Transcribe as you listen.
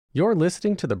You're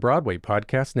listening to the Broadway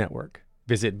Podcast Network.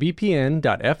 Visit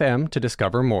bpn.fm to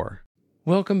discover more.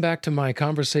 Welcome back to my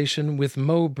conversation with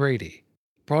Mo Brady,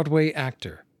 Broadway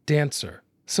actor, dancer,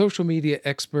 social media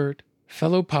expert,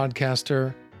 fellow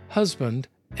podcaster, husband,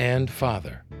 and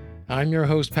father. I'm your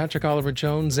host, Patrick Oliver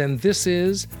Jones, and this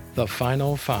is The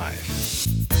Final Five.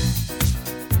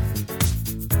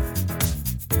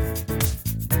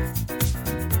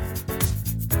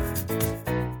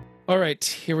 All right,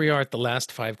 here we are at the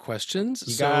last five questions.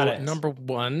 You got it. Number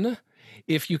one,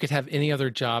 if you could have any other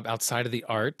job outside of the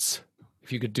arts,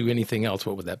 if you could do anything else,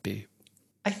 what would that be?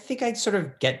 I think I'd sort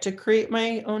of get to create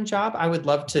my own job. I would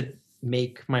love to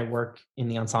make my work in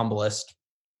the ensemblist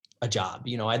a job.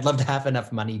 You know, I'd love to have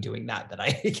enough money doing that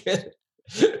I could,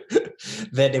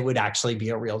 that it would actually be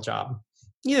a real job.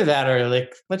 Either that or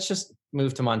like, let's just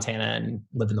move to Montana and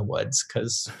live in the woods,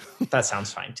 because that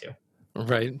sounds fine too.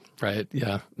 Right.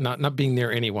 Yeah. Not being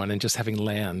near anyone and just having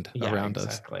land around us.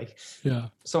 Exactly. Yeah.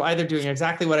 So either doing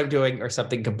exactly what I'm doing or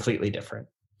something completely different.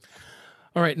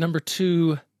 All right. Number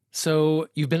two. So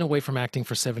you've been away from acting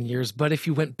for 7 years, but if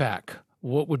you went back,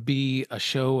 what would be a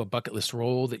show, a bucket list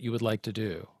role that you would like to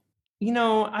do? You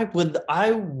know, I would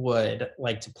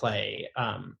like to play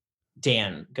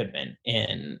Dan Goodman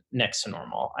in Next to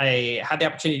Normal. I had the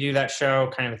opportunity to do that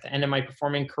show kind of at the end of my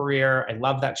performing career. I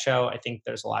love that show. I think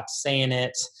there's a lot to say in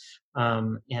it.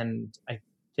 And I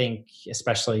think,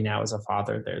 especially now as a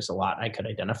father, there's a lot I could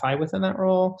identify with in that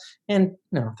role. And,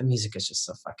 you know, the music is just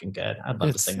so fucking good. I'd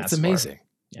love to sing that. It's amazing.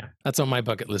 Yeah. That's on my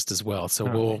bucket list as well. So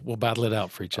we'll battle it out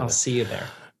for each other. I'll see you there.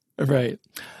 Right.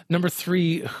 Number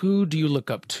three, who do you look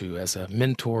up to as a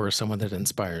mentor or someone that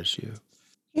inspires you?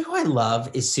 You know who I love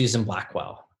is Susan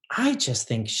Blackwell. I just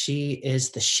think she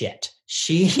is the shit.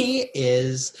 She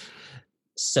is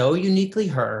so uniquely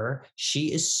her.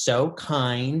 She is so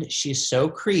kind. She's so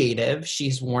creative.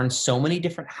 She's worn so many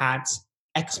different hats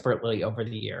expertly over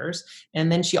the years. And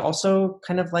then she also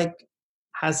kind of like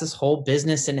has this whole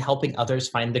business in helping others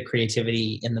find the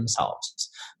creativity in themselves.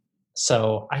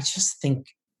 So I just think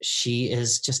she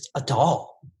is just a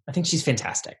doll. I think she's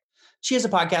fantastic. She has a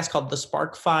podcast called The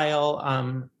Spark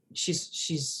File.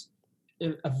 She's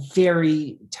a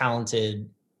very talented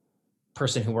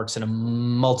person who works in a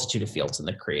multitude of fields in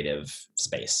the creative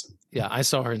space. Yeah, I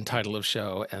saw her in Title of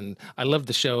Show, and I loved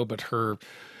the show, but her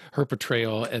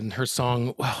portrayal and her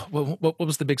song. Wow, what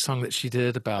was the big song that she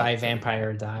did about Die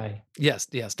Vampire Die? Yes,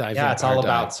 Die Vampire Die. Yeah, it's all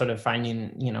about sort of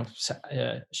finding,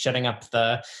 shutting up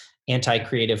the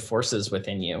anti-creative forces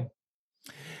within you.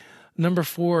 Number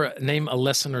four, name a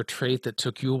lesson or trait that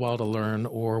took you a while to learn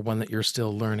or one that you're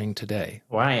still learning today.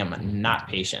 Well, I am not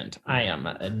patient. I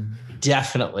am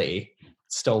definitely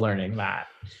still learning that.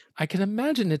 I can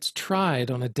imagine it's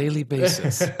tried on a daily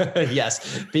basis.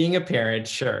 Yes, being a parent,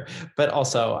 sure. But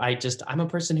also, I'm a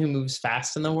person who moves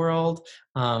fast in the world.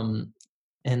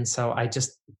 And so I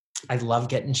love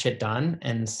getting shit done.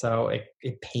 And so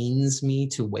it pains me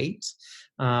to wait.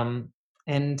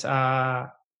 And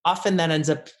often that ends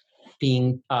up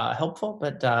being helpful,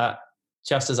 but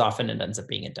just as often it ends up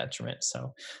being a detriment.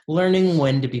 So learning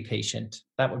when to be patient,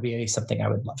 that would be something I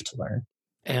would love to learn.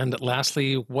 And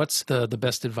lastly, what's the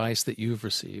best advice that you've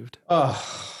received? Oh,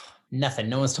 nothing.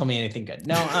 No one's told me anything good.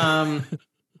 No,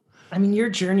 I mean,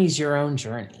 your journey's your own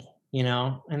journey,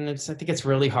 and I think it's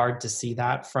really hard to see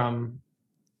that from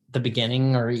the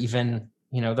beginning or even,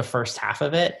 the first half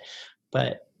of it,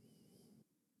 but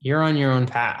you're on your own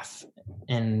path.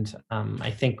 And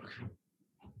I think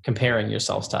comparing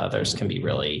yourselves to others can be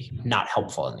really not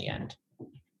helpful in the end,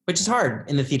 which is hard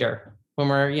in the theater when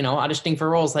we're, auditioning for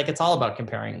roles. Like, it's all about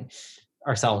comparing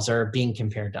ourselves or being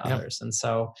compared to others. And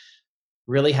so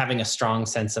really having a strong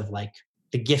sense of like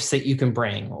the gifts that you can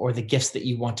bring or the gifts that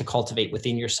you want to cultivate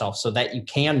within yourself so that you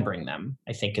can bring them,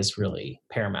 I think is really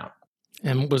paramount.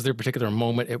 And was there a particular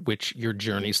moment at which your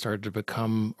journey started to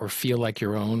become or feel like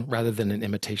your own rather than an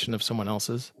imitation of someone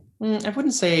else's? I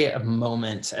wouldn't say a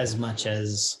moment as much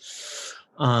as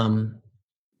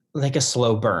like a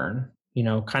slow burn,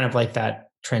 kind of like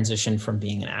that transition from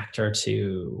being an actor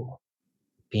to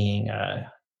being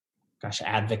a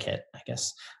advocate, I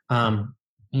guess.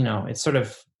 It sort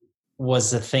of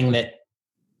was a thing that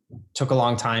took a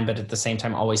long time, but at the same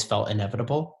time always felt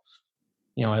inevitable.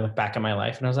 I look back at my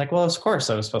life and I was like, well, of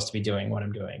course I was supposed to be doing what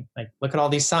I'm doing. Like, look at all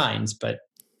these signs, but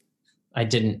I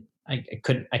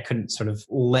couldn't sort of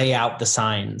lay out the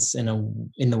signs in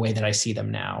the way that I see them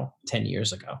now 10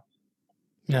 years ago.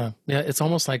 Yeah. It's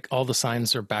almost like all the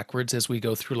signs are backwards as we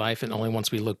go through life, and only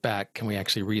once we look back can we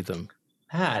actually read them.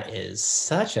 That is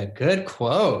such a good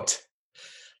quote.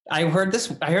 I heard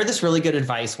this really good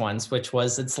advice once, which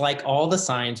was, it's like all the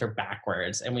signs are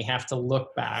backwards and we have to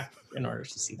look back in order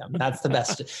to see them. That's the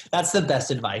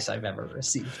best advice I've ever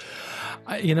received.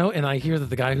 And I hear that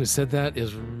the guy who said that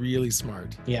is really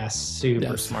smart. Yes,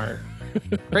 super smart.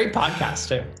 Great podcast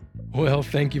too. Well,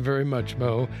 thank you very much,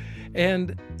 Mo.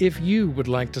 And if you would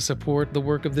like to support the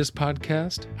work of this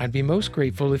podcast, I'd be most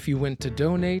grateful if you went to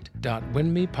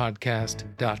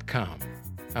donate.winmepodcast.com.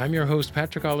 I'm your host,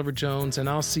 Patrick Oliver Jones, and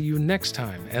I'll see you next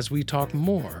time as we talk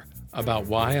more about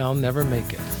why I'll never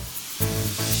make it.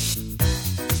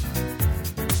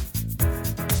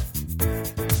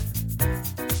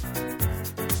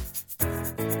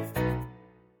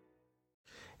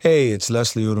 Hey, it's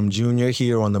Leslie Odom Jr.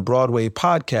 here on the Broadway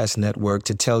Podcast Network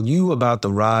to tell you about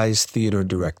the Rise Theater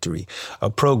Directory,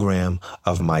 a program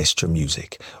of Maestro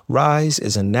Music. Rise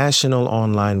is a national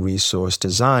online resource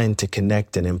designed to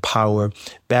connect and empower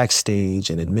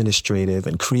backstage and administrative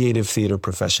and creative theater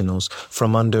professionals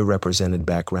from underrepresented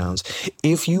backgrounds.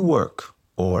 If you work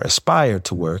or aspire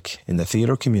to work in the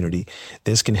theater community,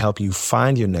 this can help you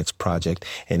find your next project.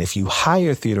 And if you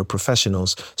hire theater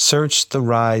professionals, search the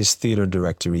Rise Theater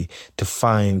Directory to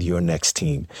find your next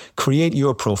team. Create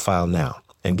your profile now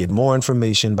and get more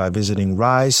information by visiting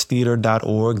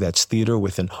risetheater.org. That's theater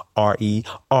with an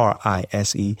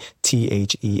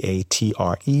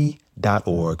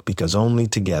RERISETHEATRE.org, because only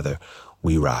together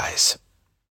we rise.